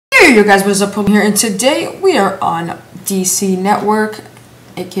Hey you guys, what is up? I'm here, and today we are on DC Network,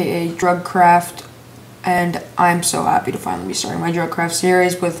 aka Drugcraft, and I'm so happy to finally be starting my Drugcraft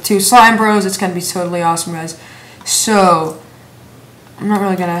series with two slime bros. It's gonna be totally awesome, guys. So I'm not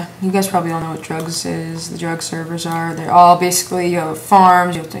really gonna. You guys probably all know what drugs is. The drug servers are. They're all basically you have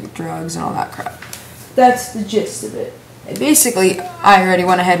farms, you have to take drugs and all that crap. That's the gist of it. And basically, I already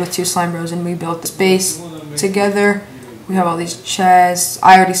went ahead with two slime bros and we built this base together. We have all these chests.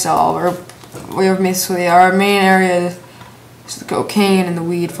 I already sell all our. We have basically our main area is the cocaine and the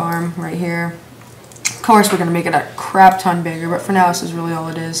weed farm right here. Of course, we're gonna make it a crap ton bigger, but for now, this is really all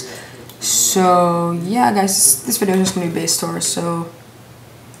it is. So yeah, guys, this video is just gonna be base tour. So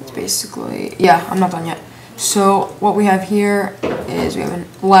it's basically I'm not done yet. So what we have here is we have an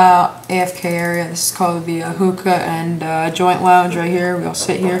AFK area. This is called the hookah and joint lounge right here. We all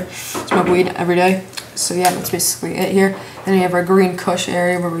sit here, smoke weed every day. So yeah, that's basically it here. Then we have our green kush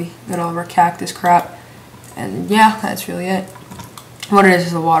area where we got all of our cactus crap. And yeah, that's really it. What it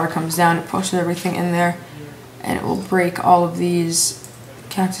is the water comes down, it pushes everything in there, and it will break all of these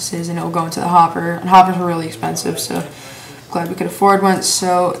cactuses and it will go into the hopper. And hoppers are really expensive, so glad we could afford one.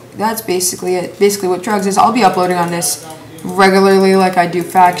 So that's basically it. Basically what drugs is, I'll be uploading on this regularly like I do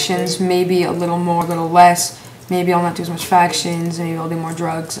factions, maybe a little more, a little less. Maybe I'll not do as much factions, maybe I'll do more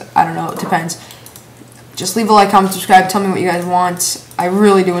drugs. I don't know, it depends. Just leave a like, comment, subscribe, tell me what you guys want. I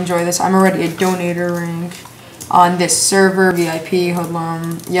really do enjoy this. I'm already a donator rank on this server, VIP,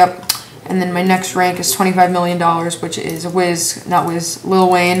 hoodlum, yep. And then my next rank is $25 million, which is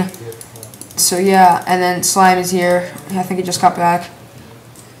Lil Wayne. So yeah, and then Slime is here. I think he just got back.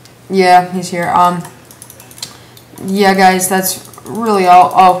 Yeah, he's here. Yeah, guys, that's really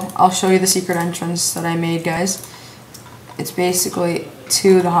all. I'll show you the secret entrance that I made, guys. It's basically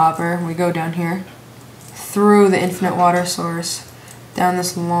to the hopper. We go down here, through the infinite water source, down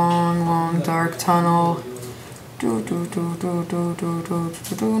this long, dark tunnel. Then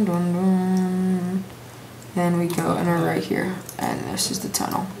we go and we're right here, and this is the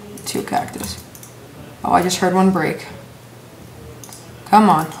tunnel. Two cactus. Oh, I just heard one break. Come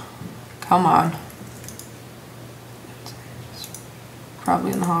on. Come on.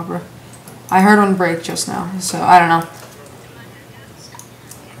 Probably in the hopper. I heard one break just now, so I don't know.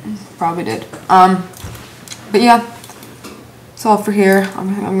 Probably did. But yeah, that's all for here.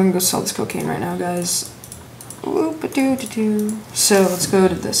 I'm gonna go sell this cocaine right now, guys. So let's go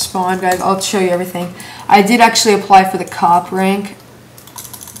to the spawn, guys. I'll show you everything. I did actually apply for the cop rank,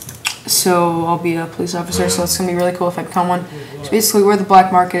 so I'll be a police officer, so it's gonna be really cool if I become one. So basically where the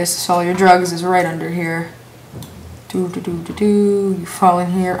black market is to sell your drugs is right under here. You fall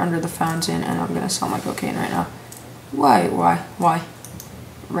in here under the fountain, and I'm gonna sell my cocaine right now. Why?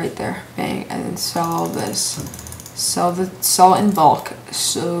 Right there, bang, and then sell this. Sell it in bulk.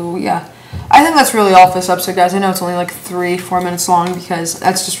 So yeah, I think that's really all for this episode, guys. I know it's only like 3-4 minutes long because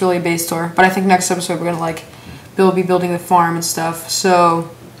that's just really a base tour. But I think next episode we're gonna be building the farm and stuff. So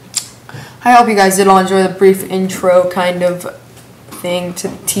I hope you guys did all enjoy the brief intro kind of thing to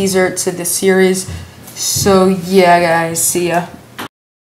teaser to this series. So yeah, guys, see ya.